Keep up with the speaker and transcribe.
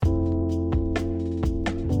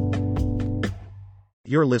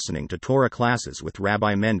You're listening to Torah Classes with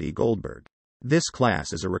Rabbi Mendy Goldberg. This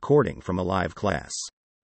class is a recording from a live class.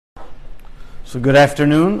 So good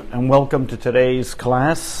afternoon and welcome to today's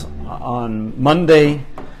class on Monday,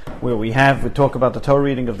 where we talk about the Torah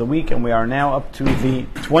reading of the week, and we are now up to the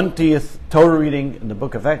 20th Torah reading in the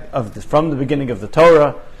book from the beginning of the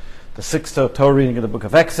Torah, the 6th Torah reading of the book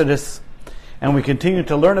of Exodus, and we continue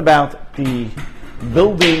to learn about the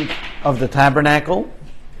building of the tabernacle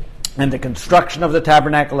and the construction of the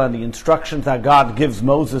tabernacle and the instructions that God gives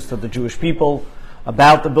Moses to the Jewish people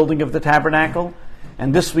about the building of the tabernacle.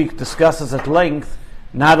 And this week discusses at length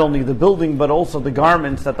not only the building but also the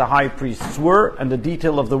garments that the high priests wore and the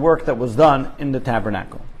detail of the work that was done in the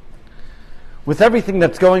tabernacle. With everything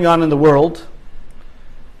that's going on in the world,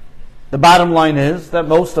 the bottom line is that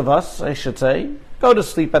most of us, I should say, go to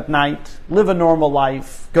sleep at night, live a normal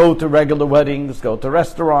life, go to regular weddings, go to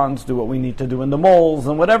restaurants, do what we need to do in the malls,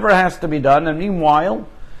 and whatever has to be done. And meanwhile,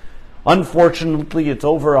 unfortunately, it's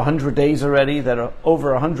over 100 days already that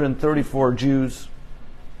over 134 Jews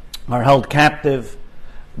are held captive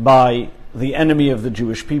by the enemy of the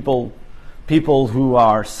Jewish people who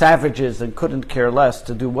are savages and couldn't care less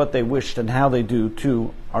to do what they wished and how they do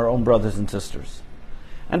to our own brothers and sisters.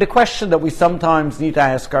 And the question that we sometimes need to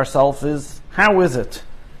ask ourselves is, how is it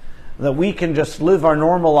that we can just live our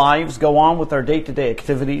normal lives, go on with our day-to-day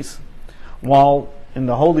activities, while in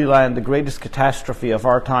the Holy Land the greatest catastrophe of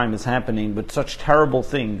our time is happening with such terrible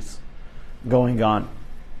things going on?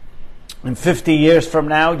 In 50 years from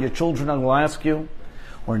now, your children will ask you,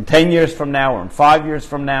 or in 10 years from now, or in 5 years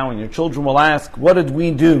from now, and your children will ask, what did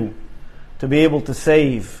we do to be able to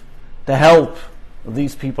save, to help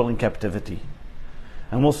these people in captivity?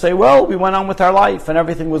 And we'll say, well, we went on with our life, and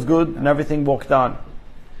everything was good, and everything walked on.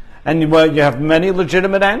 And you have many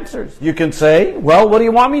legitimate answers. You can say, well, what do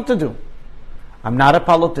you want me to do? I'm not a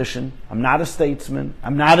politician. I'm not a statesman.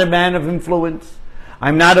 I'm not a man of influence.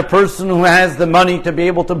 I'm not a person who has the money to be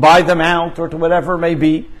able to buy them out or to whatever it may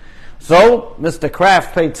be. So, Mr.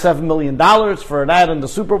 Kraft paid $7 million for an ad in the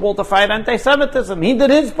Super Bowl to fight anti-Semitism. He did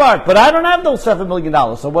his part, but I don't have those $7 million.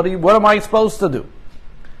 So what am I supposed to do?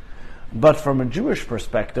 But from a Jewish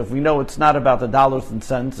perspective, we know it's not about the dollars and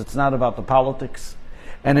cents, it's not about the politics,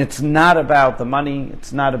 and it's not about the money,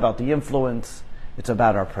 it's not about the influence, it's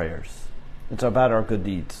about our prayers. It's about our good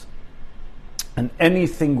deeds. And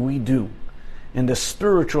anything we do in the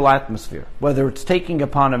spiritual atmosphere, whether it's taking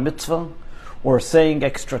upon a mitzvah or saying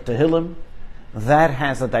extra tehillim, that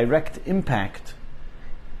has a direct impact,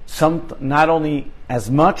 not only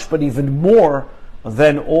as much, but even more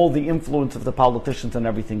than all the influence of the politicians and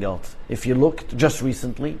everything else. If you looked just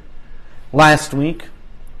recently, last week,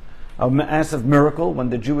 a massive miracle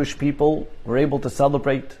when the Jewish people were able to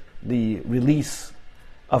celebrate the release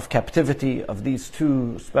of captivity of these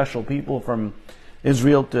two special people from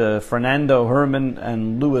Israel, to Fernando Herman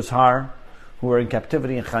and Louis Har, who were in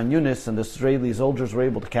captivity in Khan Yunis, and the Israeli soldiers were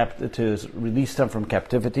able to release them from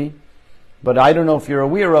captivity. But I don't know if you're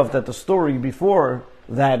aware of that the story before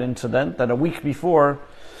that incident, that a week before,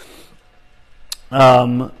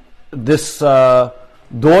 this daughter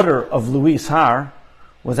of Louis Har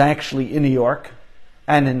was actually in New York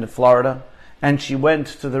and in Florida, and she went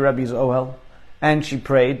to the Rebbe's Ohel, and she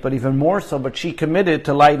prayed, but even more so, but she committed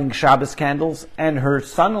to lighting Shabbos candles, and her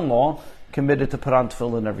son-in-law committed to put on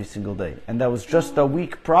tefillin every single day. And that was just a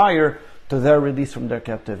week prior to their release from their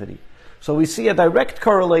captivity. So we see a direct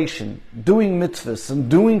correlation. Doing mitzvahs and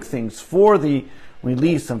doing things for the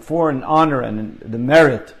release and for an honor and the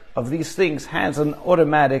merit of these things has an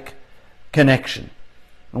automatic connection.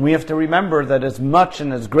 And we have to remember that as much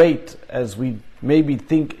and as great as we maybe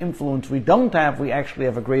think influence we don't have, we actually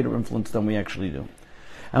have a greater influence than we actually do.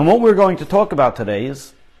 And what we're going to talk about today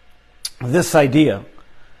is this idea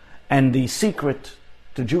and the secret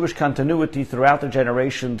to Jewish continuity throughout the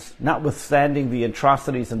generations, notwithstanding the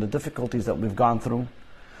atrocities and the difficulties that we've gone through.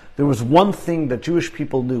 There was one thing that Jewish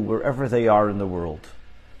people knew wherever they are in the world,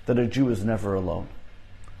 that a Jew is never alone.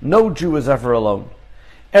 No Jew is ever alone.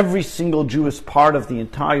 Every single Jew is part of the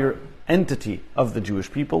entire entity of the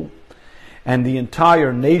Jewish people, and the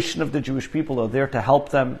entire nation of the Jewish people are there to help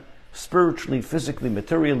them spiritually, physically,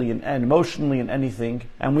 materially, and emotionally, and anything.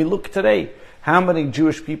 And we look today, how many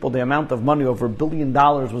Jewish people, the amount of money, over $1 billion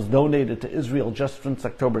was donated to Israel just since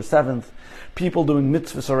October 7th. People doing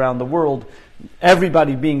mitzvahs around the world.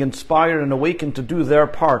 Everybody being inspired and awakened to do their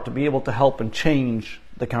part to be able to help and change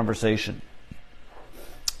the conversation.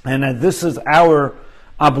 And this is our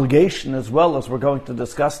obligation as well, as we're going to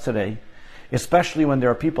discuss today, especially when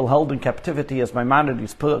there are people held in captivity, as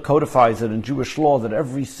Maimonides codifies it in Jewish law, that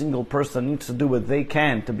every single person needs to do what they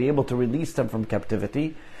can to be able to release them from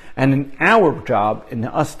captivity. And in our job, in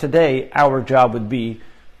us today, our job would be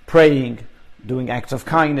praying, doing acts of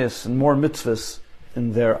kindness, and more mitzvahs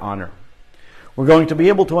in their honor. We're going to be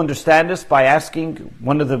able to understand this by asking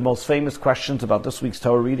one of the most famous questions about this week's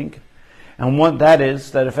Torah reading. And one that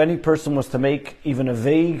is that if any person was to make even a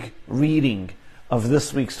vague reading of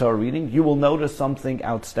this week's Torah reading, you will notice something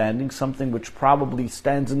outstanding, something which probably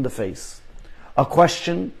stands in the face. A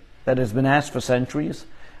question that has been asked for centuries,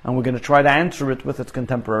 and we're going to try to answer it with its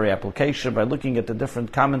contemporary application by looking at the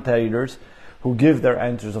different commentators who give their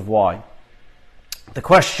answers of why. The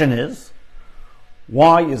question is,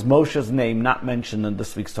 why is Moshe's name not mentioned in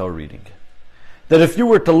this week's Torah reading? That if you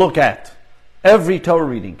were to look at every Torah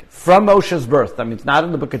reading from Moshe's birth, that means not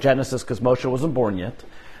in the book of Genesis because Moshe wasn't born yet,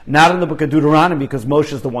 not in the book of Deuteronomy because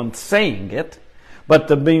Moshe is the one saying it, but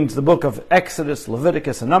that means the book of Exodus,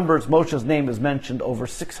 Leviticus, and Numbers, Moshe's name is mentioned over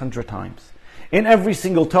 600 times. In every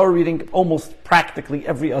single Torah reading, almost practically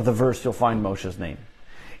every other verse, you'll find Moshe's name.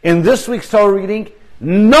 In this week's Torah reading,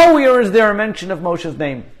 nowhere is there a mention of Moshe's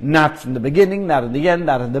name. Not from the beginning, not in the end,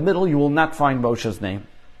 not in the middle. You will not find Moshe's name.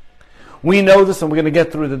 We know this, and we're going to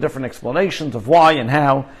get through the different explanations of why and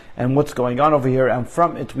how and what's going on over here, and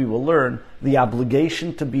from it we will learn the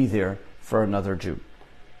obligation to be there for another Jew.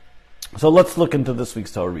 So let's look into this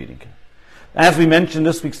week's Torah reading. As we mentioned,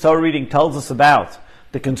 this week's Torah reading tells us about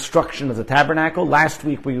the construction of the tabernacle. Last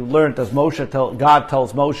week we learned as God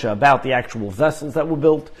tells Moshe about the actual vessels that were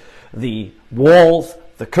built, the walls,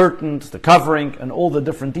 the curtains, the covering, and all the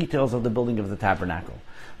different details of the building of the tabernacle.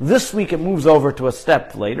 This week it moves over to a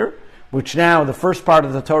step later, which now the first part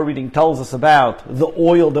of the Torah reading tells us about the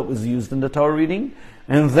oil that was used in the Torah reading,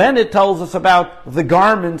 and then it tells us about the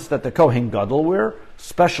garments that the Kohen Gadol wear,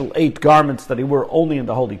 special 8 garments that he wore only in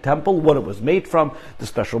the Holy Temple, what it was made from, the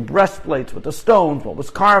special breastplates with the stones, what was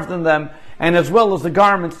carved in them, and as well as the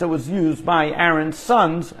garments that was used by Aaron's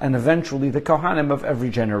sons, and eventually the Kohanim of every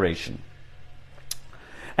generation.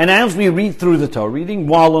 And as we read through the Torah reading,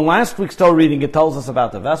 while in last week's Torah reading it tells us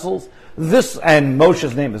about the vessels, this and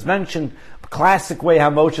Moshe's name is mentioned, a classic way how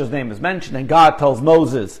Moshe's name is mentioned, and God tells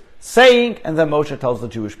Moses saying, and then Moshe tells the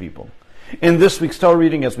Jewish people. In this week's Torah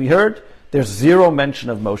reading, as we heard, there's 0 mention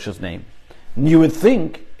of Moshe's name. And you would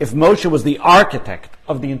think, if Moshe was the architect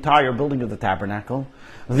of the entire building of the tabernacle,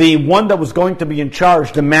 the one that was going to be in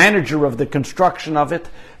charge, the manager of the construction of it,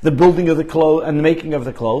 the building of the clothes and the making of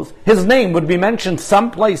the clothes, his name would be mentioned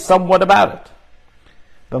someplace, somewhat about it.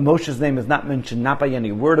 But Moshe's name is not mentioned, not by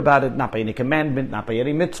any word about it, not by any commandment, not by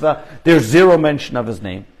any mitzvah. There's 0 mention of his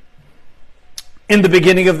name. In the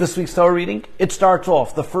beginning of this week's Torah reading, it starts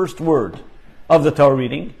off, the first word of the Torah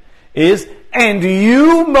reading is, and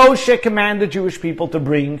you, Moshe, command the Jewish people to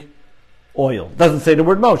bring oil. It doesn't say the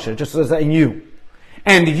word Moshe, it just says, and you.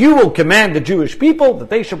 And you will command the Jewish people that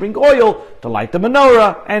they should bring oil to light the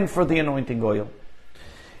menorah and for the anointing oil.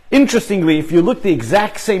 Interestingly, if you look the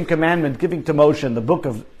exact same commandment given to Moshe in the book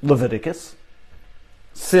of Leviticus,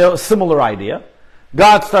 similar idea,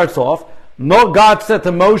 God starts off, God said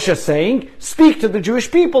to Moshe saying, speak to the Jewish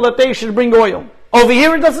people that they should bring oil. Over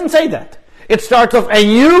here it doesn't say that. It starts off,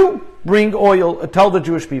 and you bring oil, tell the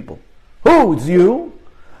Jewish people. Who is you?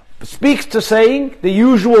 Speaks to saying, the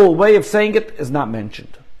usual way of saying it is not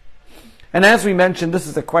mentioned. And as we mentioned, this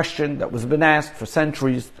is a question that was been asked for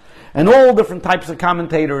centuries, and all different types of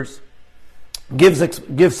commentators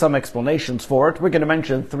give some explanations for it. We're going to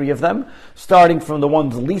mention 3 of them, starting from the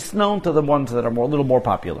ones least known to the ones that are a little more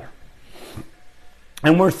popular.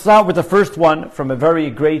 And we'll start with the first one from a very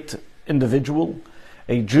great individual,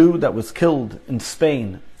 a Jew that was killed in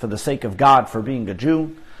Spain for the sake of God, for being a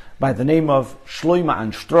Jew, by the name of Shlomo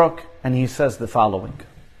Anstruk, and he says the following.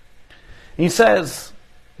 He says,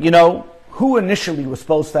 who initially was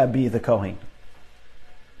supposed to be the Kohen?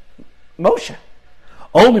 Moshe.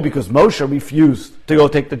 Only because Moshe refused to go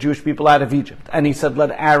take the Jewish people out of Egypt. And he said,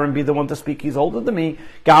 let Aaron be the one to speak. He's older than me.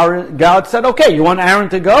 God said, okay, you want Aaron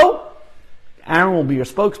to go? Aaron will be your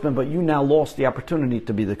spokesman, but you now lost the opportunity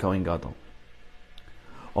to be the Kohen Gadol.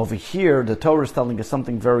 Over here, the Torah is telling us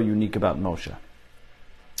something very unique about Moshe.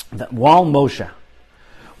 That while Moshe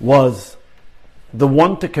was the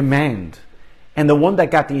one to command and the one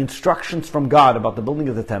that got the instructions from God about the building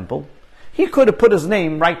of the temple, he could have put his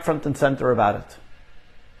name right front and center about it.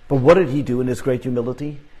 But what did he do in his great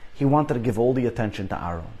humility? He wanted to give all the attention to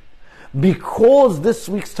Aaron. Because this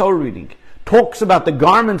week's Torah reading talks about the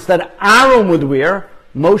garments that Aaron would wear,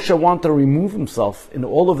 Moshe wanted to remove himself in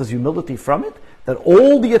all of his humility from it, that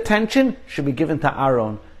all the attention should be given to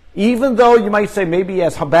Aaron. Even though you might say maybe he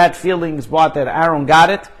has bad feelings about that Aaron got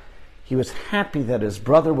it, he was happy that his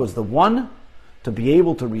brother was the one to be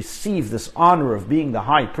able to receive this honor of being the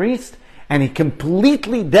high priest, And he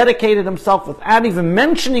completely dedicated himself without even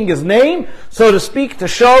mentioning his name, so to speak, to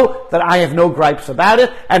show that I have no gripes about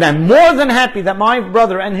it, and I'm more than happy that my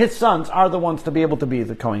brother and his sons are the ones to be able to be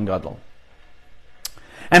the Kohen Gadol.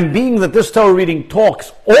 And being that this Torah reading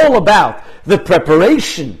talks all about the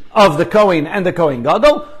preparation of the Kohen and the Kohen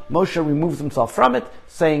Gadol, Moshe removes himself from it,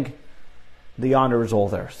 saying, the honor is all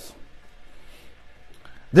theirs.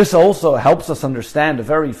 This also helps us understand a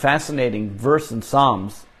very fascinating verse in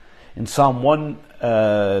Psalms, in Psalm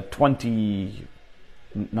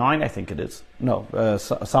 129, I think it is. No,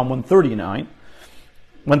 Psalm 139.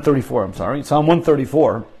 134, I'm sorry. Psalm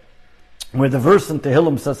 134, where the verse in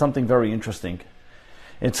Tehillim says something very interesting.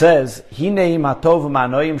 It says,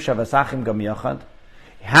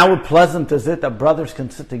 how pleasant is it that brothers can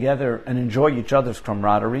sit together and enjoy each other's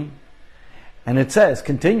camaraderie? And it says,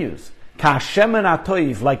 continues, Kashemen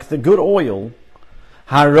atoiv, like the good oil,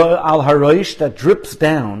 al haroish, that drips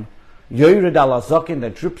down, yored al azakin,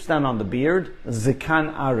 that drips down on the beard,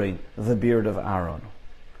 zikan Aaron, the beard of Aaron.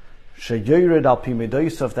 Sheyored al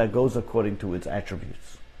pimedoisov, that goes according to its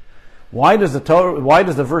attributes. Why does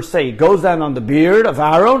the verse say it goes down on the beard of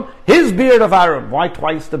Aaron? His beard of Aaron. Why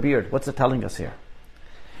twice the beard? What's it telling us here?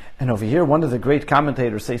 And over here, one of the great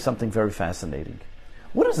commentators says something very fascinating.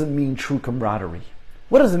 What does it mean, true camaraderie?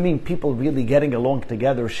 What does it mean, people really getting along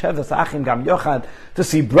together, Sheves Achim Gam Yochad, to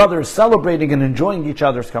see brothers celebrating and enjoying each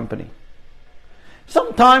other's company?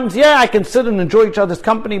 Sometimes, I can sit and enjoy each other's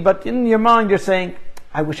company, but in your mind you're saying,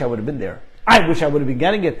 I wish I would have been there. I wish I would have been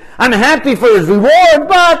getting it. I'm happy for his reward,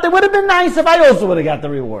 but it would have been nice if I also would have got the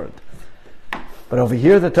reward. But over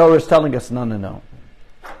here the Torah is telling us, no.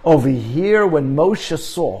 Over here, when Moshe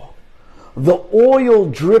saw the oil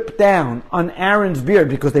drip down on Aaron's beard,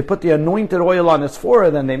 because they put the anointed oil on his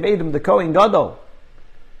forehead and they made him the Kohen Gadol,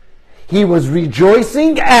 he was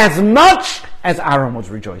rejoicing as much as Aaron was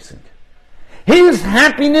rejoicing. His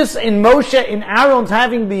happiness in Moshe, in Aaron's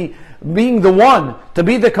being the one to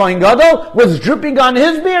be the Kohen Gadol, was dripping on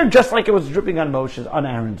his beard just like it was dripping on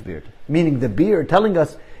Aaron's beard. Meaning the beard telling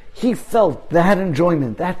us he felt that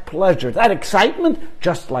enjoyment, that pleasure, that excitement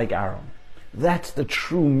just like Aaron. That's the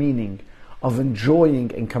true meaning of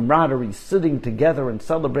enjoying and camaraderie, sitting together and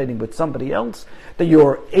celebrating with somebody else, that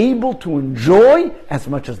you're able to enjoy as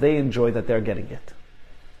much as they enjoy that they're getting it.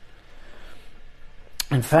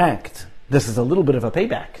 In fact, this is a little bit of a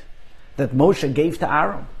payback that Moshe gave to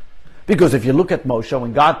Aaron. Because if you look at Moshe,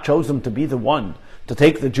 when God chose him to be the one to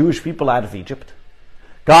take the Jewish people out of Egypt,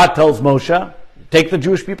 God tells Moshe, take the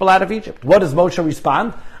Jewish people out of Egypt. What does Moshe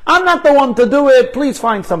respond? I'm not the one to do it, please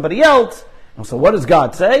find somebody else. And so what does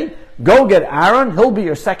God say? Go get Aaron, he'll be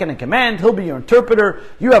your second in command, he'll be your interpreter.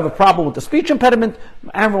 You have a problem with the speech impediment,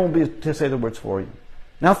 Aaron will be to say the words for you.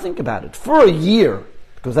 Now think about it. For a year,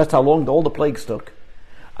 because that's how long all the plagues took,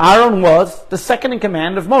 Aaron was the second in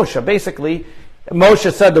command of Moshe. Basically,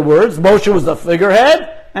 Moshe said the words, Moshe was the figurehead,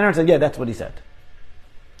 and Aaron said, yeah, that's what he said.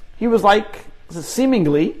 He was like,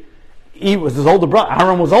 seemingly, he was his older brother.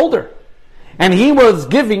 Aaron was older. And he was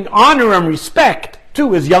giving honor and respect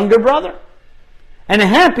to his younger brother. And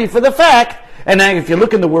happy for the fact, and if you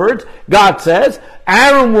look in the words, God says,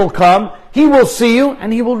 Aaron will come, he will see you,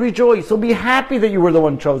 and he will rejoice. He'll be happy that you were the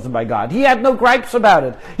one chosen by God. He had no gripes about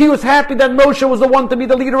it. He was happy that Moshe was the one to be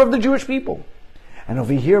the leader of the Jewish people. And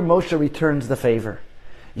over here, Moshe returns the favor.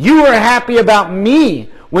 You were happy about me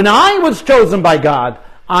when I was chosen by God.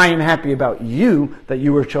 I am happy about you that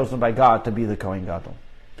you were chosen by God to be the Kohen Gadol.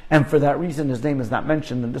 And for that reason, his name is not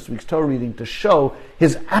mentioned in this week's Torah reading, to show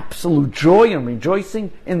his absolute joy and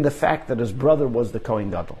rejoicing in the fact that his brother was the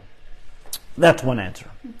Kohen Gadol. That's one answer.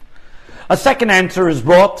 A second answer is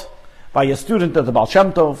brought by a student of the Baal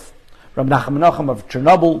Shem Tov, Rabbi Nachum Menachem of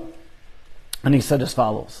Chernobyl, and he said as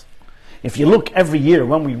follows. If you look every year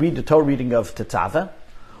when we read the Torah reading of Tetzaveh,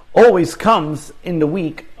 always comes in the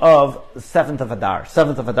week of the 7th of Adar.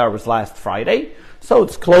 7th of Adar was last Friday, so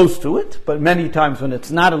it's close to it, but many times when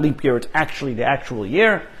it's not a leap year, it's actually the actual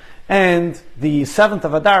year. And the 7th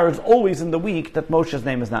of Adar is always in the week that Moshe's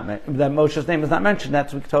name is not mentioned.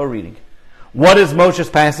 That's week Torah reading. What does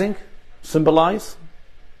Moshe's passing symbolize?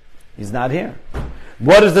 He's not here.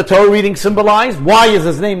 What does the Torah reading symbolize? Why is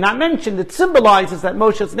his name not mentioned? It symbolizes that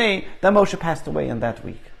Moshe passed away in that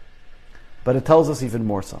week. But it tells us even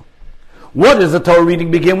more so. What does the Torah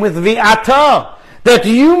reading begin with? V'ata, that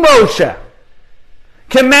you, Moshe,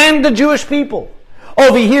 command the Jewish people.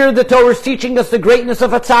 Over here, the Torah is teaching us the greatness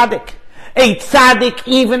of a tzaddik. A tzaddik,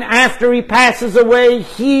 even after he passes away,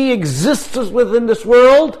 he exists within this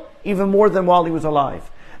world even more than while he was alive.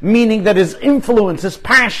 meaning that his influence, his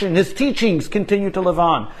passion, his teachings continue to live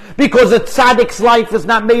on. Because a tzaddik's life is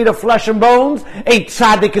not made of flesh and bones, a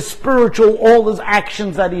tzaddik is spiritual, all his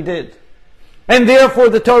actions that he did. And therefore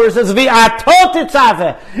the Torah says, V'atot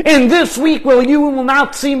itzaveh. In this week you will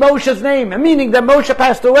not see Moshe's name, meaning that Moshe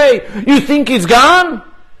passed away. You think he's gone?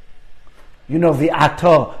 You know,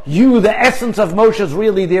 V'ato, the essence of Moshe is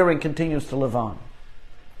really there and continues to live on.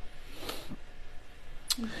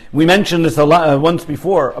 We mentioned this once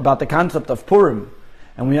before about the concept of Purim,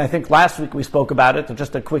 and I think last week we spoke about it.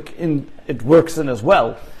 Just a quick, it works in as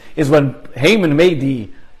well. Is when Haman made the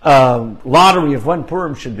lottery of when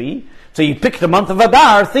Purim should be. So he picked the month of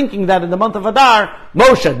Adar, thinking that in the month of Adar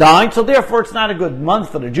Moshe died, so therefore it's not a good month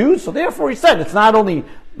for the Jews. So therefore he said it's not only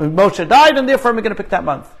Moshe died, and therefore I'm going to pick that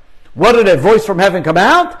month. What did a voice from heaven come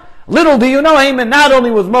out? Little do you know, Haman, not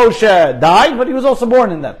only was Moshe died, but he was also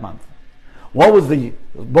born in that month. What was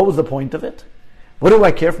the point of it? What do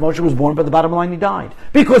I care if Moshe was born, but the bottom line he died?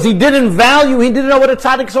 Because he didn't know what a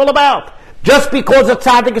tzaddik is all about. Just because a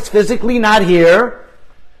tzaddik is physically not here,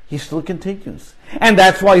 he still continues. And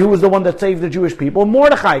that's why who was the one that saved the Jewish people?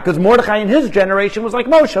 Mordechai. Because Mordechai in his generation was like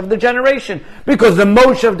Moshe of the generation. Because the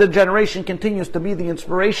Moshe of the generation continues to be the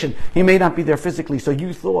inspiration. He may not be there physically. So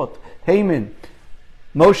you thought, Haman,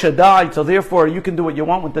 Moshe died, so therefore you can do what you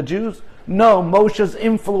want with the Jews? No, Moshe's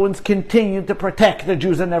influence continued to protect the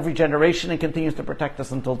Jews in every generation and continues to protect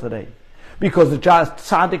us until today. Because the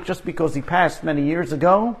tzaddik, just because he passed many years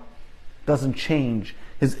ago, doesn't change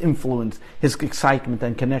his influence, his excitement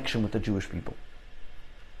and connection with the Jewish people.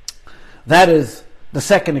 That is the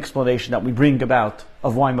second explanation that we bring about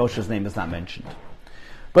of why Moshe's name is not mentioned.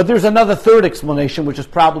 But there's another third explanation, which is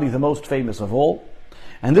probably the most famous of all.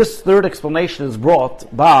 And this third explanation is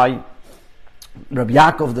brought by Rabbi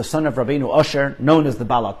Yaakov, the son of Rabbeinu Asher, known as the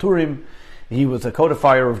Baal HaTurim. He was a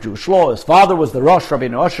codifier of Jewish law. His father was the Rosh,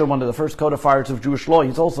 Rabbeinu Asher, one of the first codifiers of Jewish law.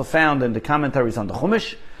 He's also found in the commentaries on the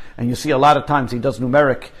Chumash. And you see a lot of times he does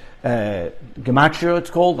numeric gematria,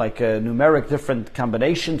 it's called, like numeric different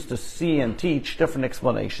combinations to see and teach different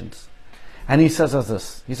explanations. And he says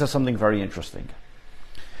this. He says something very interesting.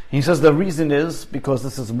 He says the reason is because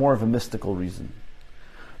this is more of a mystical reason.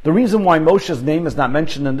 The reason why Moshe's name is not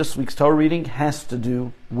mentioned in this week's Torah reading has to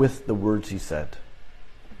do with the words he said.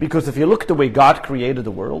 Because if you look at the way God created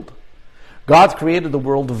the world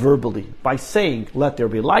verbally by saying, let there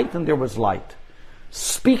be light, and there was light.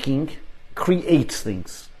 Speaking creates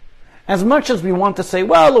things. As much as we want to say,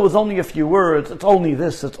 well, it was only a few words, it's only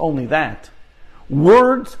this, it's only that.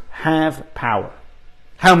 Words have power.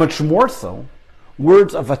 How much more so,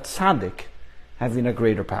 words of a tzaddik having a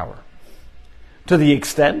greater power. To the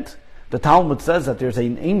extent, the Talmud says that there's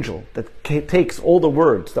an angel that takes all the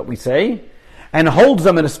words that we say and holds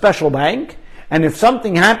them in a special bank, and if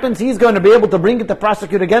something happens, he's going to be able to bring it to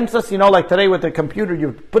prosecute against us. You know, like today with the computer,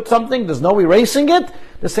 you put something, there's no erasing it.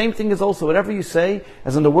 The same thing is also whatever you say,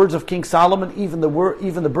 as in the words of King Solomon, even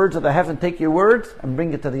the birds of the heaven take your words and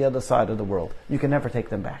bring it to the other side of the world. You can never take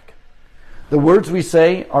them back. The words we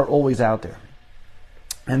say are always out there.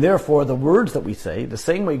 And therefore, the words that we say, the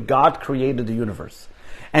same way God created the universe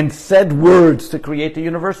and said words to create the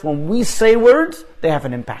universe, when we say words, they have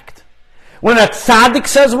an impact. When a tzaddik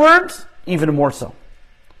says words, even more so.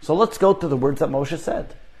 So let's go to the words that Moshe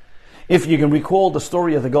said. If you can recall the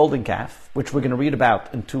story of the golden calf, which we're going to read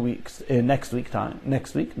about in 2 weeks, next week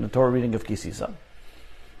in the Torah reading of Ki Sisa,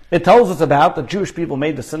 it tells us about the Jewish people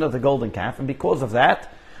made the sin of the golden calf, and because of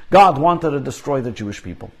that, God wanted to destroy the Jewish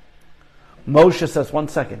people. Moshe says, 1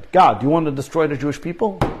 second, God, do you want to destroy the Jewish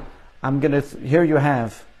people? Here you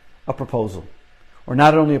have a proposal. Or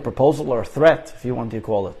not only a proposal, or a threat, if you want to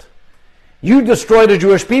call it. You destroy the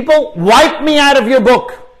Jewish people, wipe me out of your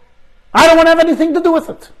book. I don't want to have anything to do with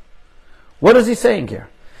it. What is he saying here?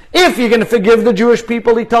 If you're going to forgive the Jewish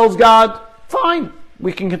people, he tells God, fine,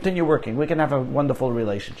 we can continue working. We can have a wonderful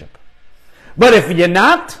relationship. But if you're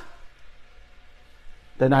not,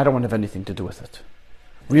 then I don't want to have anything to do with it.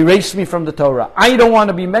 Erase me from the Torah. I don't want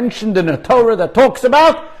to be mentioned in a Torah that talks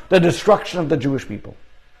about the destruction of the Jewish people.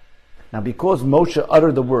 Now, because Moshe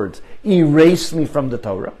uttered the words, erase me from the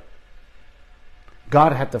Torah,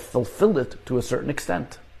 God had to fulfill it to a certain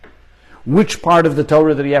extent. Which part of the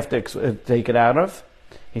Torah did he have to take it out of?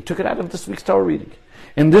 He took it out of this week's Torah reading.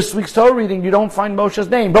 In this week's Torah reading, you don't find Moshe's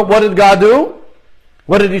name. But what did God do?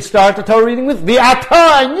 What did he start the Torah reading with? V'ata,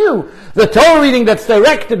 I knew. The Torah reading that's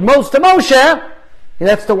directed most to Moshe,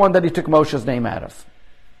 that's the one that he took Moshe's name out of.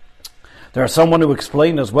 There are someone who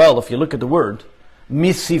explained as well, if you look at the word,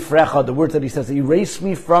 misifrecha, the word that he says, erase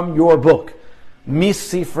me from your book.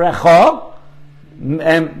 Misifrecha,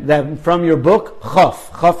 and then from your book,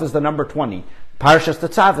 chaf. Chaf is the number 20. Parshas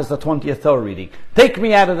Tetzaveh is the 20th Torah reading. Take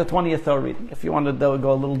me out of the 20th Torah reading, if you want to go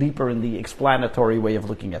a little deeper in the explanatory way of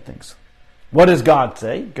looking at things. What does God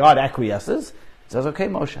say? God acquiesces. He says, okay,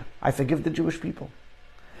 Moshe, I forgive the Jewish people.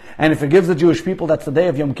 And He forgives the Jewish people. That's the day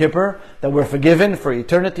of Yom Kippur, that we're forgiven for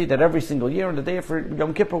eternity, that every single year on the day of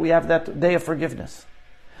Yom Kippur we have that day of forgiveness.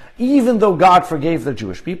 Even though God forgave the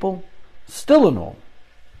Jewish people, still in all,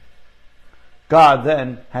 God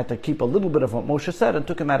then had to keep a little bit of what Moshe said and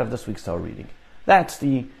took him out of this week's Torah reading. That's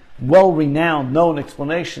the well-renowned, known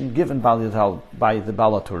explanation given by the Baal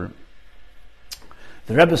HaTurim.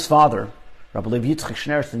 The Rebbe's father, Rabbi Levi Yitzchak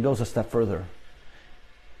Schneerson, goes a step further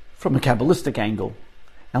from a Kabbalistic angle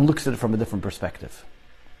and looks at it from a different perspective.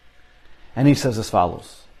 And he says as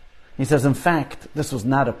follows. He says, in fact, this was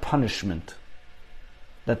not a punishment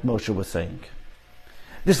that Moshe was saying.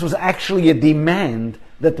 This was actually a demand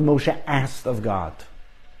that Moshe asked of God.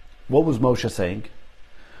 What was Moshe saying?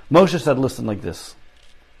 Moshe said, listen like this.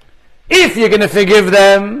 If you're going to forgive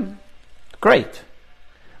them, great.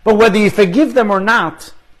 But whether you forgive them or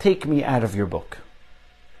not, take me out of your book.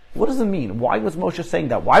 What does it mean? Why was Moshe saying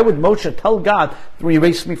that? Why would Moshe tell God to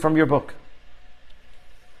erase me from your book?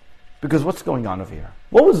 Because what's going on over here?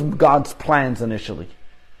 What was God's plans initially?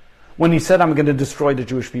 When He said, I'm going to destroy the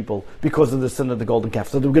Jewish people because of the sin of the golden calf.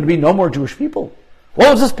 So there were going to be no more Jewish people.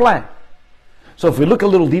 What was His plan? So if we look a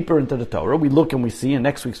little deeper into the Torah, we look and we see in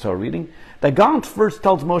next week's Torah reading that God first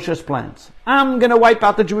tells Moshe His plans. I'm going to wipe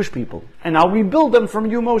out the Jewish people and I'll rebuild them from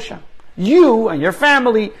you, Moshe. You and your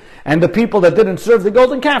family and the people that didn't serve the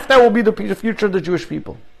golden calf, that will be the future of the Jewish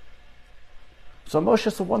people. So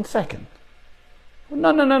Moshe said, 1 second.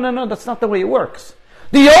 No, that's not the way it works.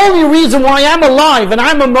 The only reason why I'm alive and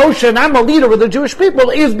I'm a Moshe and I'm a leader of the Jewish people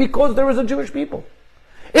is because there is a Jewish people.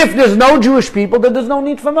 If there's no Jewish people, then there's no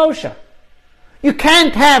need for Moshe. You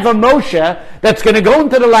can't have a Moshe that's going to go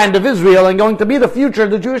into the land of Israel and going to be the future of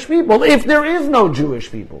the Jewish people if there is no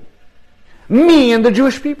Jewish people. Me and the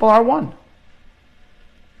Jewish people are one.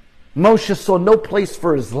 Moshe saw no place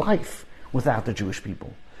for his life without the Jewish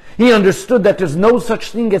people. He understood that there's no such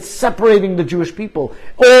thing as separating the Jewish people.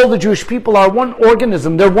 All the Jewish people are one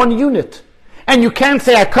organism. They're one unit. And you can't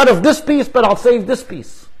say, I cut off this piece, but I'll save this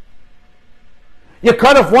piece. You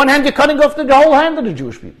cut off one hand, you're cutting off the whole hand of the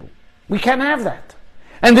Jewish people. We can't have that.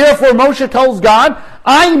 And therefore Moshe tells God,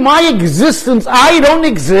 my existence, I don't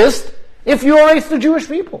exist if you erase the Jewish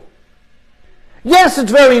people. Yes,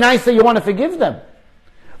 it's very nice that you want to forgive them.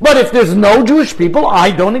 But if there's no Jewish people,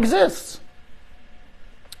 I don't exist.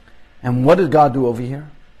 And what did God do over here?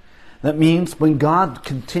 That means when God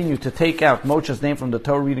continued to take out Moshe's name from the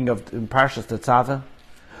Torah reading of Parshas Tetzaveh,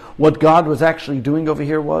 what God was actually doing over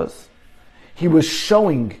here was, He was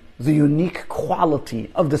showing the unique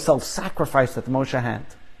quality of the self-sacrifice that Moshe had.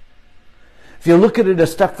 If you look at it a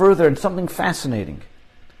step further, and something fascinating.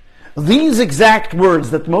 These exact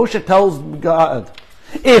words that Moshe tells God,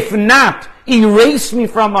 if not, erase me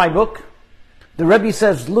from my book, the Rebbe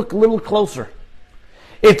says, look a little closer.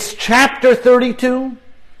 It's chapter 32,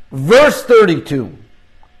 verse 32.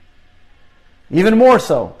 Even more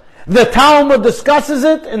so. The Talmud discusses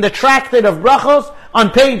it in the Tractate of Brachos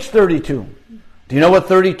on page 32. Do you know what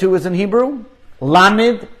 32 is in Hebrew?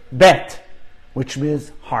 Lamed Bet, which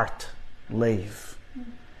means heart, leiv.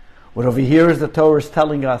 What over here is the Torah is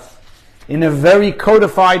telling us in a very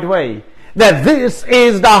codified way that this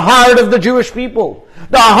is the heart of the Jewish people.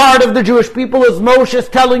 The heart of the Jewish people is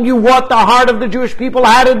Moshe telling you what the heart of the Jewish people,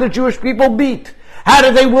 how did the Jewish people beat? How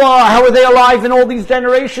are they alive in all these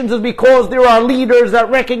generations? Is because there are leaders that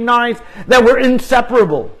recognize that we're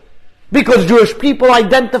inseparable. Because Jewish people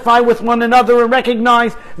identify with one another and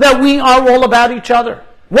recognize that we are all about each other.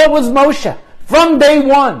 What was Moshe? From day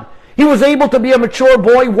one, he was able to be a mature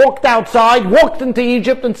boy, walked outside, walked into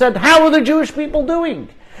Egypt and said, how are the Jewish people doing?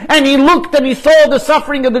 And he looked and he saw the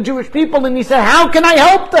suffering of the Jewish people and he said, how can I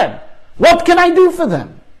help them? What can I do for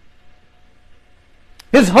them?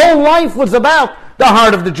 His whole life was about the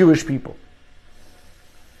heart of the Jewish people.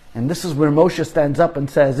 And this is where Moshe stands up and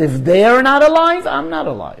says, if they are not alive, I'm not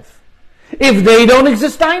alive. If they don't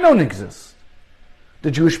exist, I don't exist.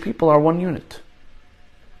 The Jewish people are one unit.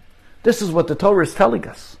 This is what the Torah is telling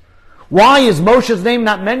us. Why is Moshe's name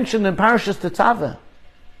not mentioned in Parashas Tetzaveh?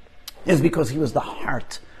 Is because he was the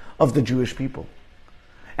heart of the Jewish people.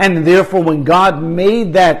 And therefore when God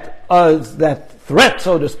made that threat,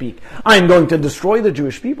 so to speak, I'm going to destroy the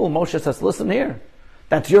Jewish people, Moshe says, listen here,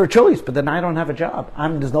 that's your choice, but then I don't have a job.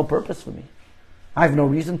 There's no purpose for me. I have no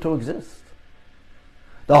reason to exist.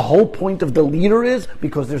 The whole point of the leader is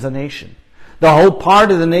because there's a nation. The whole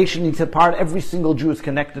part of the nation needs a part. Every single Jew is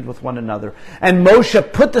connected with one another. And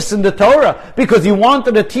Moshe put this in the Torah because he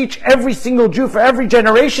wanted to teach every single Jew for every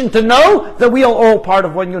generation to know that we are all part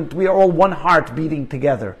of one unit. We are all one heart beating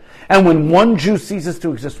together. And when one Jew ceases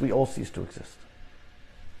to exist, we all cease to exist.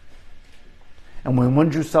 And when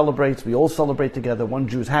one Jew celebrates, we all celebrate together. One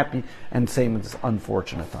Jew is happy, and same in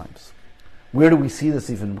unfortunate times. Where do we see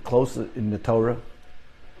this even closer in the Torah?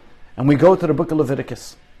 And we go to the book of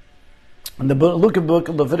Leviticus. And the book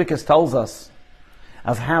of Leviticus tells us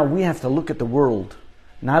of how we have to look at the world,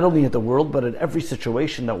 not only at the world, but at every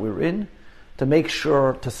situation that we're in, to make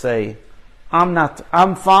sure to say,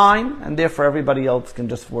 I'm fine, and therefore everybody else can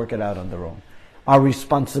just work it out on their own. Our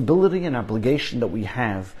responsibility and obligation that we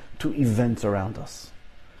have to events around us.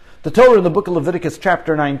 The Torah in the book of Leviticus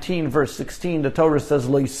chapter 19 verse 16, the Torah says,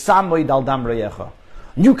 Lo yisamoid al dam reyecha.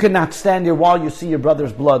 You cannot stand here while you see your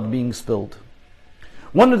brother's blood being spilled.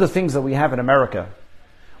 One of the things that we have in America,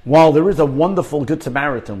 while there is a wonderful Good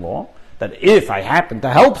Samaritan law, that if I happen to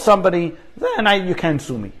help somebody, then you can't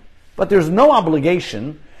sue me. But there's no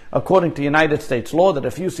obligation, according to United States law, that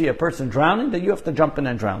if you see a person drowning, that you have to jump in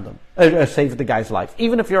and drown them, save the guy's life,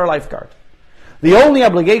 even if you're a lifeguard. The only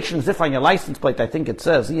obligation is if on your license plate, I think it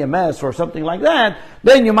says EMS or something like that,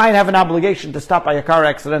 then you might have an obligation to stop by a car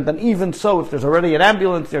accident, and even so, if there's already an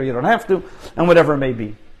ambulance there, you don't have to, and whatever it may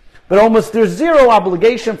be. But there's zero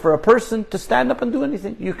obligation for a person to stand up and do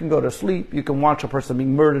anything. You can go to sleep, you can watch a person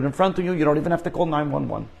being murdered in front of you, you don't even have to call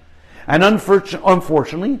 911. And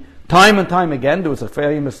unfortunately, time and time again, there was a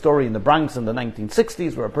famous story in the Bronx in the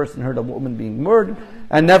 1960s where a person heard a woman being murdered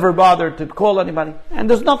and never bothered to call anybody. And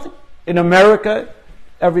there's nothing. In America,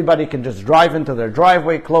 everybody can just drive into their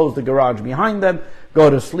driveway, close the garage behind them, go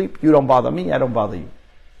to sleep. You don't bother me, I don't bother you.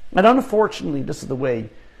 And unfortunately, this is the way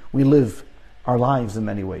we live our lives in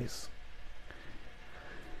many ways.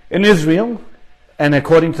 In Israel, and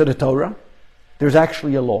according to the Torah, there's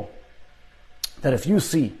actually a law that if you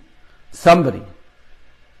see somebody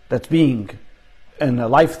that's being in a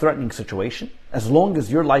life-threatening situation, as long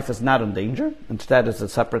as your life is not in danger, instead it's a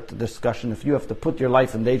separate discussion if you have to put your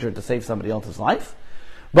life in danger to save somebody else's life,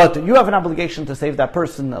 but you have an obligation to save that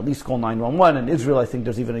person, at least call 911. In Israel, I think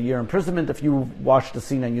there's even a year imprisonment if you watched the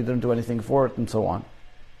scene and you didn't do anything for it, and so on.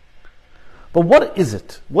 But what is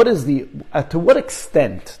it? What is to what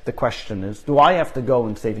extent, the question is, do I have to go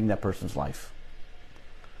in saving that person's life?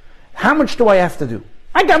 How much do I have to do?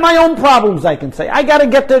 I got my own problems, I can say. I got to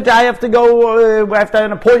get there, I have to go, I have to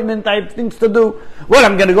have an appointment, I have things to do. Well,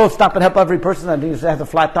 I'm going to go stop and help every person that needs to have a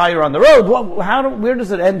flat tire on the road. Where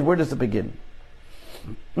does it end? Where does it begin?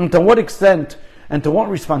 And to what extent, and to what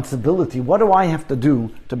responsibility, what do I have to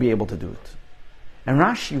do to be able to do it? And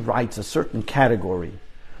Rashi writes a certain category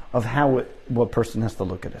of what person has to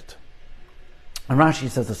look at it. And Rashi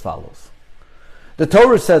says as follows. The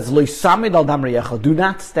Torah says, Lo yisameid al dam reyecha, do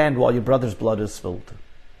not stand while your brother's blood is spilled.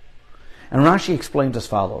 And Rashi explains as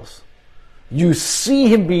follows. You see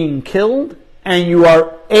him being killed, and you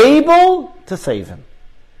are able to save him.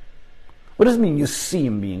 What does it mean you see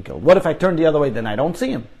him being killed? What if I turn the other way, then I don't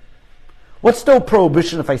see him? What's the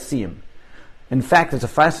prohibition if I see him? In fact, it's a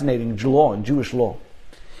fascinating law in Jewish law.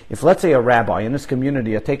 If, let's say, a rabbi in his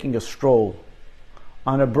community are taking a stroll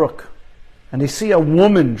on a brook, and they see a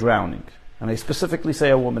woman drowning, and they specifically say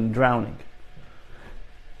a woman drowning,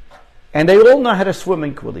 and they all know how to swim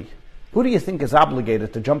equally, who do you think is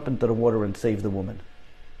obligated to jump into the water and save the woman?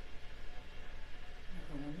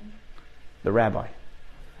 The rabbi.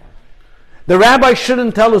 The rabbi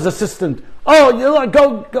shouldn't tell his assistant,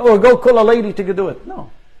 go call a lady to do it.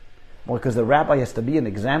 No. Well, because the rabbi has to be an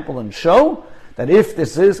example and show that if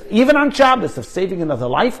this is, even on Shabbos, of saving another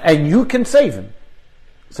life, and you can save him,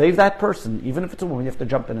 save that person, even if it's a woman, you have to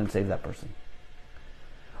jump in and save that person.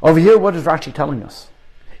 Over here, what is Rashi telling us?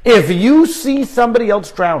 If you see somebody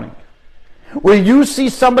else drowning, or you see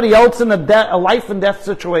somebody else in a life and death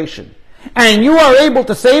situation, and you are able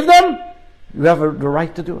to save them, you have the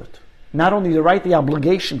right to do it. Not only the right, the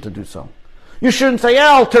obligation to do so. You shouldn't say,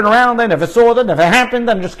 I'll turn around, I never saw that, never happened,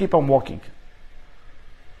 and just keep on walking.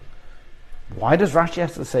 Why does Rashi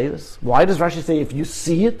have to say this? Why does Rashi say if you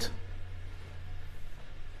see it?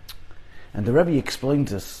 And the Rebbe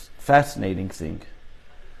explains this fascinating thing.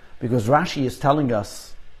 Because Rashi is telling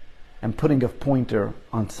us and putting a pointer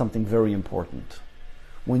on something very important.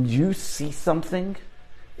 When you see something,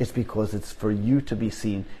 it's because it's for you to be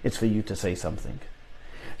seen. It's for you to say something.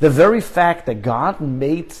 The very fact that God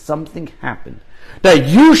made something happen, that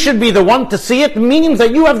you should be the one to see it, means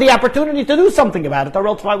that you have the opportunity to do something about it, or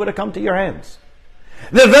else why would it come to your hands?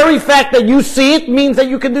 The very fact that you see it means that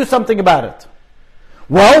you can do something about it.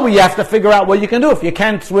 Well, we have to figure out what you can do. If you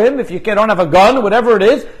can't swim, if you don't have a gun, whatever it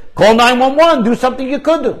is, call 911, do something you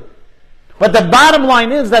could do. But the bottom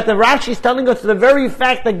line is that the Rashi is telling us the very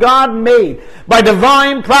fact that God made, by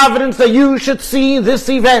divine providence, that you should see this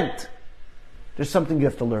event. There's something you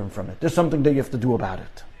have to learn from it. There's something that you have to do about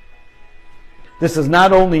it. This is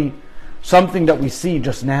not only something that we see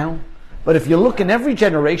just now, but if you look in every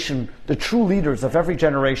generation, the true leaders of every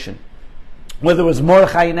generation, whether it was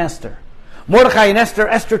Mordechai and Esther. Mordechai and Esther,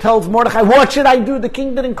 Esther tells Mordechai, what should I do? The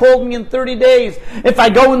king didn't call me in 30 days. If I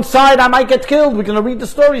go inside, I might get killed. We're going to read the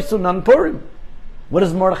story soon on Purim. What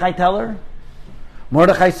does Mordechai tell her?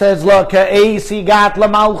 Mordechai says, look, this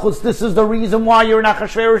is the reason why you're in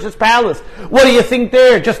Achashverosh's palace. What do you think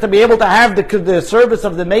there? Just to be able to have the service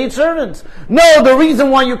of the maidservants? No, the reason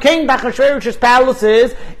why you came to Achashverosh's palace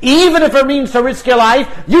is, even if it means to risk your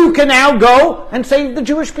life, you can now go and save the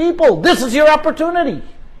Jewish people. This is your opportunity.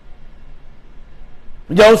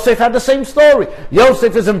 Yosef had the same story.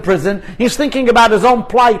 Yosef is in prison. He's thinking about his own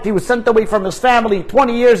plight. He was sent away from his family.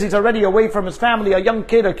 20 years he's already away from his family. A young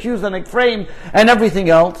kid accused and framed and everything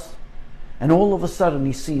else. And all of a sudden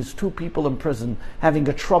he sees two people in prison having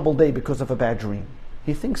a troubled day because of a bad dream.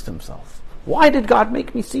 He thinks to himself, why did God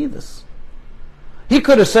make me see this? He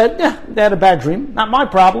could have said, yeah, they had a bad dream. Not my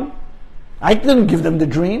problem. I didn't give them the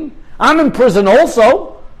dream. I'm in prison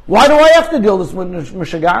also. Why do I have to deal with this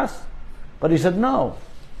Mishagas? But he said, no.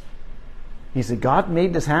 He said, God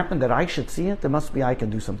made this happen that I should see it. There must be I can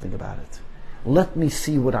do something about it. Let me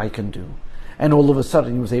see what I can do. And all of a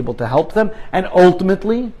sudden he was able to help them. And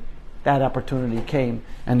ultimately, that opportunity came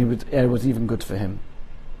and it was even good for him.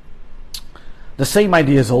 The same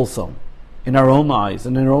idea is also in our own lives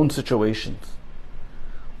and in our own situations.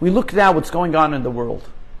 We look now what's going on in the world.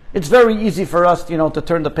 It's very easy for us, to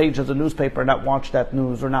turn the page of the newspaper and not watch that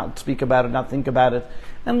news or not speak about it, not think about it,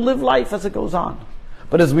 and live life as it goes on.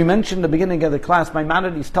 But as we mentioned in the beginning of the class,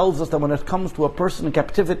 Maimonides tells us that when it comes to a person in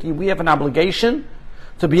captivity, we have an obligation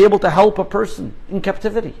to be able to help a person in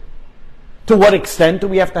captivity. To what extent do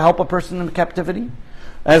we have to help a person in captivity?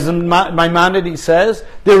 As Maimonides says,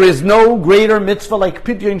 there is no greater mitzvah like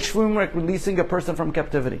Pidyon Shvum, like releasing a person from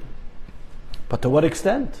captivity. But to what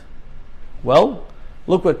extent? Well,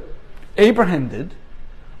 look what Abraham did.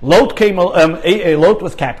 Lot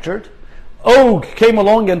was captured. Og came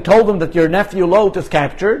along and told him that your nephew Lot is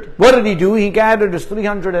captured. What did he do? He gathered his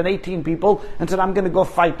 318 people and said, I'm going to go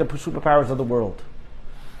fight the superpowers of the world.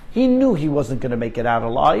 He knew he wasn't going to make it out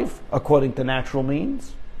alive, according to natural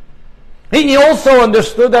means. He also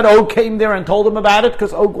understood that Og came there and told him about it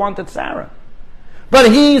because Og wanted Sarah.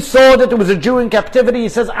 But he saw that there was a Jew in captivity. He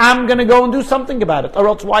says, I'm going to go and do something about it, or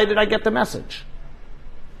else why did I get the message?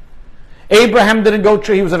 Abraham didn't go,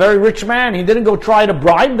 he was a very rich man. He didn't go try to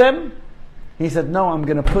bribe them. He said, no, I'm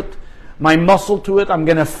going to put my muscle to it. I'm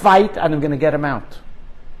going to fight and I'm going to get him out.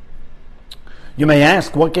 You may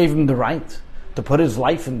ask, what gave him the right to put his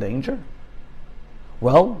life in danger?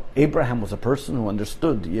 Well, Abraham was a person who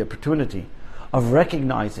understood the opportunity of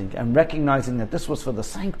recognizing that this was for the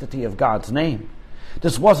sanctity of God's name.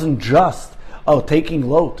 This wasn't just, taking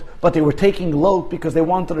Lot, but they were taking Lot because they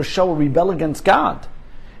wanted to show a rebel against God.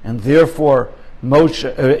 And therefore,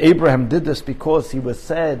 Abraham did this because he was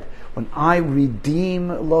said, when I redeem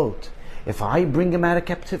Lot, if I bring him out of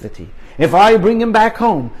captivity, if I bring him back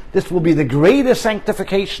home, this will be the greatest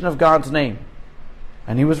sanctification of God's name.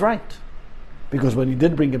 And he was right. Because when he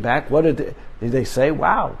did bring him back, what did they say?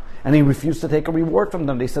 Wow. And he refused to take a reward from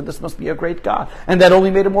them. They said, this must be a great God. And that only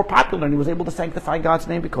made him more popular, and he was able to sanctify God's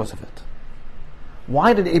name because of it.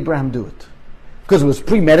 Why did Abraham do it? Because it was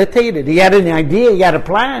premeditated. He had an idea, he had a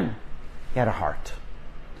plan. He had a heart.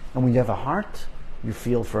 And when you have a heart, you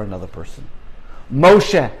feel for another person.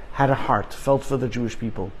 Moshe had a heart, felt for the Jewish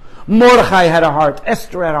people. Mordechai had a heart.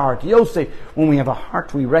 Esther had a heart. Yosef. When we have a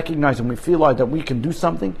heart, we recognize and we feel like that we can do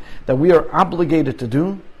something that we are obligated to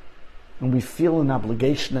do, and we feel an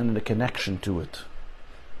obligation and a connection to it.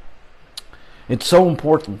 It's so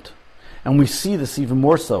important. And we see this even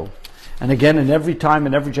more so. And again, in every time,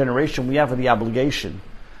 in every generation, we have the obligation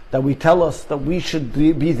that we tell us that we should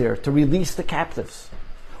be there to release the captives.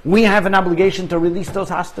 We have an obligation to release those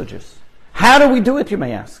hostages. How do we do it, you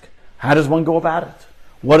may ask? How does one go about it?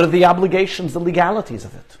 What are the obligations, the legalities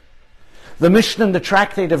of it? The Mishnah in the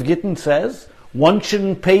Tractate of Gittin says one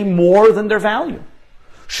shouldn't pay more than their value.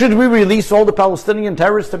 Should we release all the Palestinian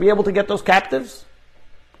terrorists to be able to get those captives?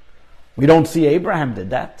 We don't see Abraham did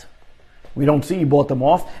that. We don't see he bought them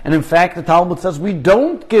off. And in fact, the Talmud says we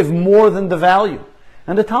don't give more than the value.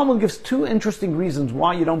 And the Talmud gives two interesting reasons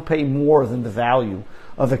why you don't pay more than the value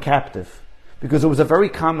of a captive. Because it was a very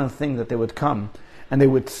common thing that they would come and they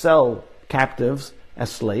would sell captives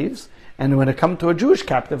as slaves, and when it come to a Jewish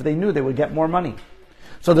captive, they knew they would get more money.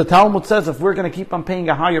 So the Talmud says if we're going to keep on paying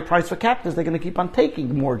a higher price for captives, they're going to keep on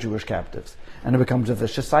taking more Jewish captives, and it becomes a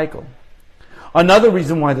vicious cycle. Another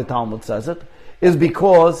reason why the Talmud says it is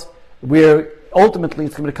because ultimately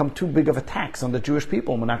it's going to become too big of a tax on the Jewish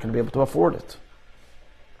people, and we're not going to be able to afford it.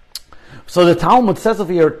 So the Talmud says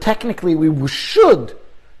over here, technically we should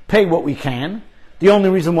pay what we can. The only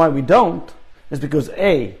reason why we don't is because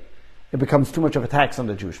A, it becomes too much of a tax on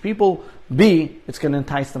the Jewish people. B, it's going to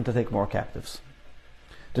entice them to take more captives.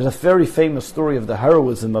 There's a very famous story of the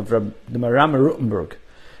heroism of the Maram of Rothenburg.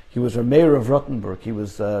 He was a mayor of Rothenburg. He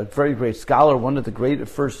was a very great scholar, one of the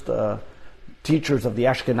first teachers of the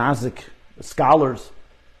Ashkenazic scholars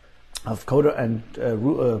of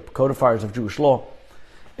codifiers of Jewish law.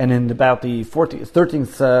 And in about the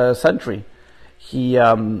 13th century, he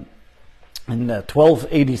in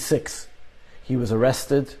 1286, he was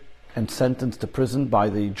arrested and sentenced to prison by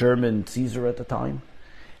the German Caesar at the time.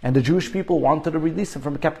 And the Jewish people wanted to release him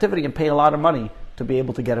from captivity and pay a lot of money to be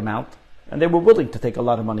able to get him out. And they were willing to take a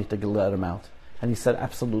lot of money to let him out. And he said,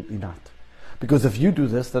 absolutely not. Because if you do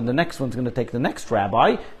this, then the next one's going to take the next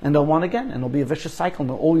rabbi, and they'll want again. And it'll be a vicious cycle. And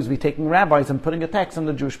they'll always be taking rabbis and putting a tax on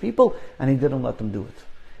the Jewish people. And he didn't let them do it.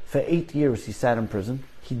 For 8 years he sat in prison.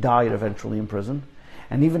 He died eventually in prison.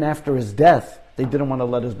 And even after his death, they didn't want to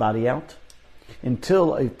let his body out.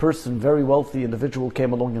 Until a person, very wealthy individual,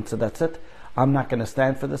 came along and said, that's it. I'm not going to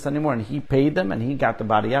stand for this anymore. And he paid them, and he got the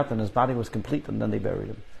body out, and his body was complete, and then they buried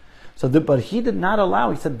him. But he did not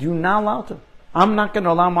allow, he said, you're not allowed to. I'm not going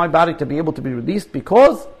to allow my body to be able to be released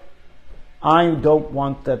because I don't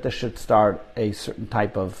want that they should start a certain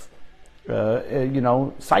type of,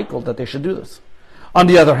 cycle that they should do this. On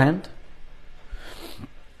the other hand,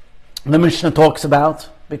 the Mishnah talks about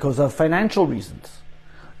because of financial reasons.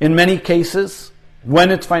 In many cases, when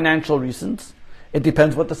it's financial reasons, it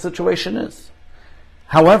depends what the situation is.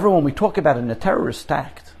 However, when we talk about a terrorist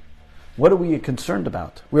act, what are we concerned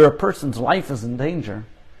about? Where a person's life is in danger.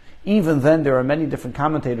 Even then, there are many different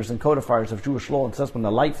commentators and codifiers of Jewish law and says when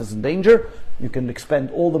the life is in danger, you can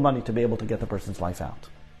expend all the money to be able to get the person's life out.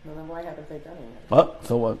 Well, then why haven't they done it? Well,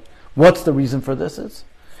 so what? What's the reason for this is?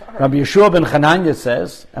 Rabbi Yeshua ben Chananya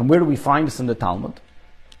says, and where do we find this in the Talmud?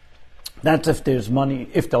 That's if there's money,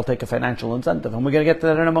 if they'll take a financial incentive. And we're going to get to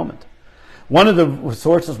that in a moment. One of the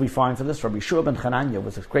sources we find for this, Rabbi Yeshua ben Chananya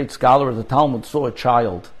was a great scholar of the Talmud, saw a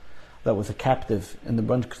child that was a captive in the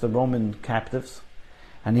bunch of the Roman captives.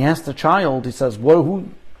 And he asked the child, he says,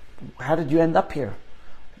 how did you end up here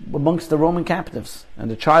amongst the Roman captives? And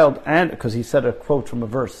the child, because he said a quote from a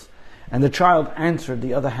verse, and the child answered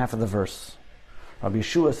the other half of the verse. Rabbi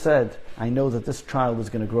Yeshua said, I know that this child is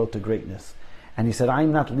going to grow to greatness. And he said,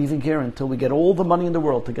 I'm not leaving here until we get all the money in the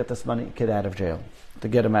world to get this kid out of jail, to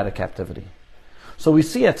get him out of captivity. So we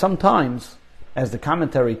see at some times, as the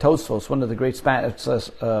commentary Tosfos, one of the great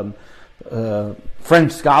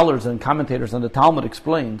French scholars and commentators on the Talmud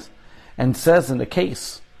explains, and says in the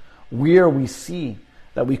case where we see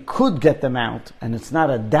that we could get them out, and it's not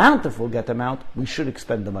a doubt if we'll get them out, we should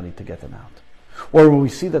expend the money to get them out. Or when we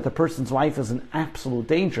see that the person's life is in absolute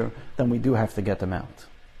danger, then we do have to get them out.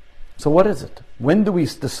 So what is it? When do we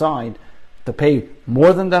decide to pay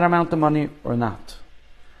more than that amount of money or not?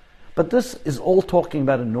 But this is all talking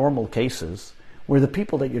about in normal cases where the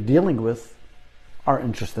people that you're dealing with are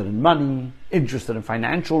interested in money, interested in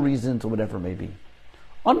financial reasons, or whatever it may be.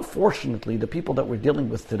 Unfortunately, the people that we're dealing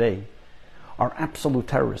with today are absolute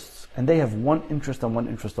terrorists, and they have one interest and one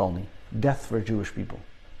interest only: death for Jewish people.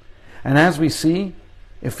 And as we see,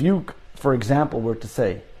 if you, for example, were to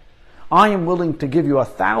say, I am willing to give you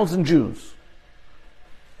 1,000 Jews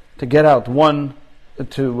to get out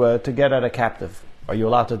to get out a captive, are you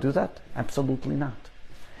allowed to do that? Absolutely not.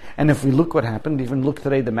 And if we look what happened, even look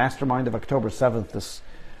today, the mastermind of October 7th, this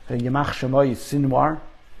Yamach Shemoy Sinwar,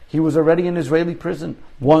 he was already in Israeli prison.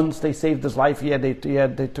 Once they saved his life, they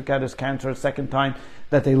took out his cancer. A second time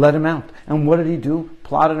that they let him out. And what did he do?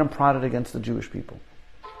 Plotted and prodded against the Jewish people.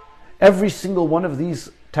 Every single one of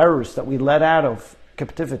these terrorists that we let out of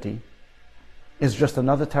captivity is just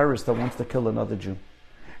another terrorist that wants to kill another Jew.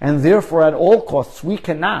 And therefore, at all costs, we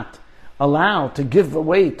cannot allow to give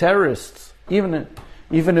away terrorists, even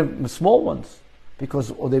if small ones,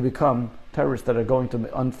 because they become terrorists that are going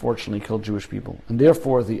to unfortunately kill Jewish people. And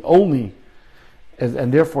therefore the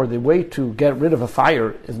way to get rid of a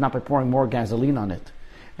fire is not by pouring more gasoline on it.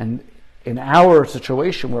 And in our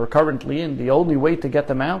situation we're currently in, the only way to get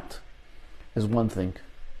them out is one thing,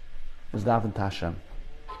 is daven to Hashem.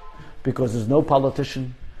 Because there's no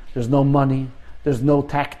politician, there's no money, there's no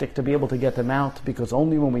tactic to be able to get them out, because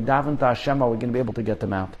only when we daven to Hashem are we going to be able to get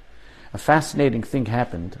them out. a fascinating thing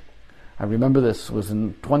happened. I remember this was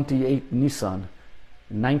in 28 Nisan,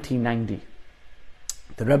 in 1990.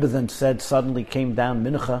 The Rebbe then said, suddenly came down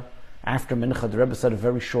Mincha. After Mincha, the Rebbe said a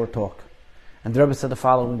very short talk. And the Rebbe said the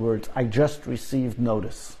following words: I just received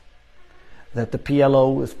notice that the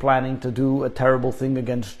PLO is planning to do a terrible thing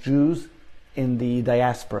against Jews in the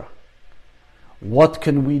diaspora. What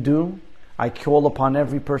can we do? I call upon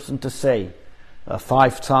every person to say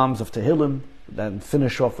 5 Psalms of Tehillim, then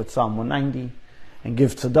finish off with Psalm 190, and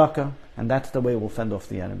give tzedakah, and that's the way we'll fend off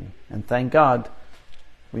the enemy. And thank God,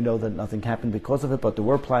 we know that nothing happened because of it, but there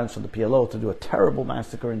were plans for the PLO to do a terrible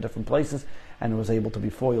massacre in different places, and it was able to be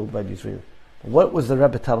foiled by the Israelis. What was the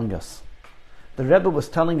Rebbe telling us? The Rebbe was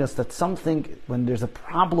telling us that something, when there's a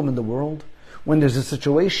problem in the world, when there's a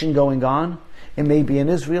situation going on, it may be in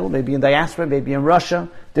Israel, maybe in diaspora, maybe in Russia,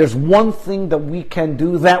 there's one thing that we can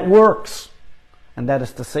do that works. And that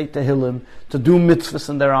is to say Tehillim, to do mitzvahs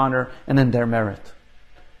in their honor and in their merit.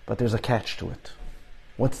 But there's a catch to it.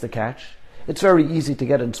 What's the catch? It's very easy to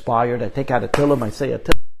get inspired. I take out a Tehillim, I say a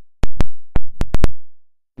Tehillim.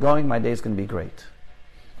 Going, my day's going to be great.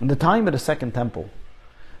 In the time of the Second Temple,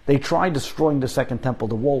 they tried destroying the Second Temple.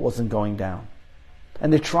 The wall wasn't going down.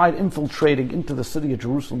 And they tried infiltrating into the city of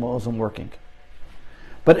Jerusalem. It wasn't working.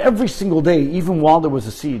 But every single day, even while there was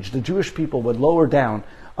a siege, the Jewish people would lower down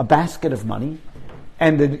a basket of money,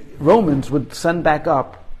 and the Romans would send back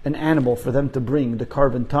up an animal for them to bring the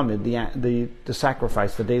carbon tamid, the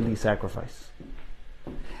sacrifice, the daily sacrifice.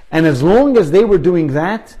 And as long as they were doing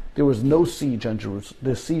that, there was no siege on Jerusalem.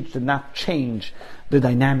 The siege did not change the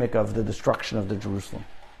dynamic of the destruction of the Jerusalem.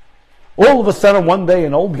 All of a sudden, one day,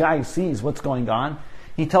 an old guy sees what's going on.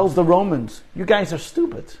 He tells the Romans, "You guys are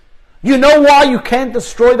stupid. You know why you can't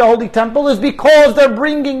destroy the Holy Temple? Is because they're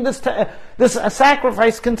bringing this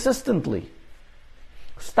sacrifice consistently.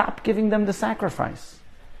 Stop giving them the sacrifice.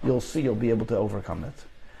 You'll see you'll be able to overcome it."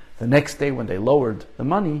 The next day when they lowered the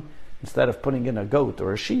money, instead of putting in a goat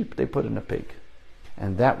or a sheep, they put in a pig.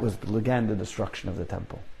 And that began the destruction of the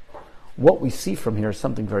temple. What we see from here is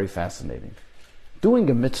something very fascinating. Doing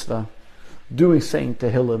a mitzvah, saying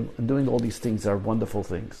Tehillim, and doing all these things are wonderful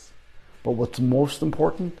things. But what's most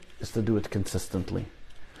important is to do it consistently.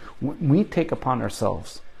 When we take upon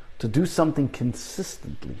ourselves to do something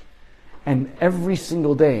consistently, and every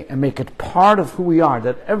single day, and make it part of who we are,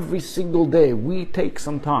 that every single day we take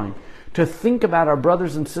some time to think about our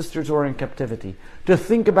brothers and sisters who are in captivity, to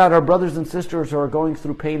think about our brothers and sisters who are going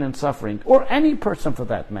through pain and suffering, or any person for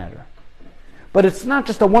that matter. But it's not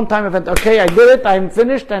just a one-time event. Okay, I did it, I'm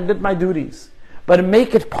finished, I did my duties. But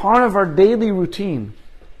make it part of our daily routine.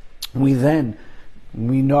 We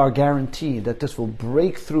are guaranteed that this will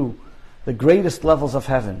break through the greatest levels of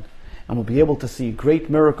heaven, and we'll be able to see great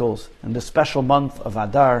miracles in this special month of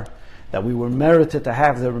Adar, that we were merited to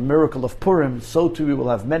have the miracle of Purim. So too we will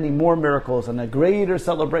have many more miracles and a greater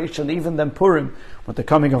celebration even than Purim with the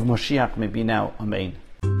coming of Moshiach. May be now. Amen.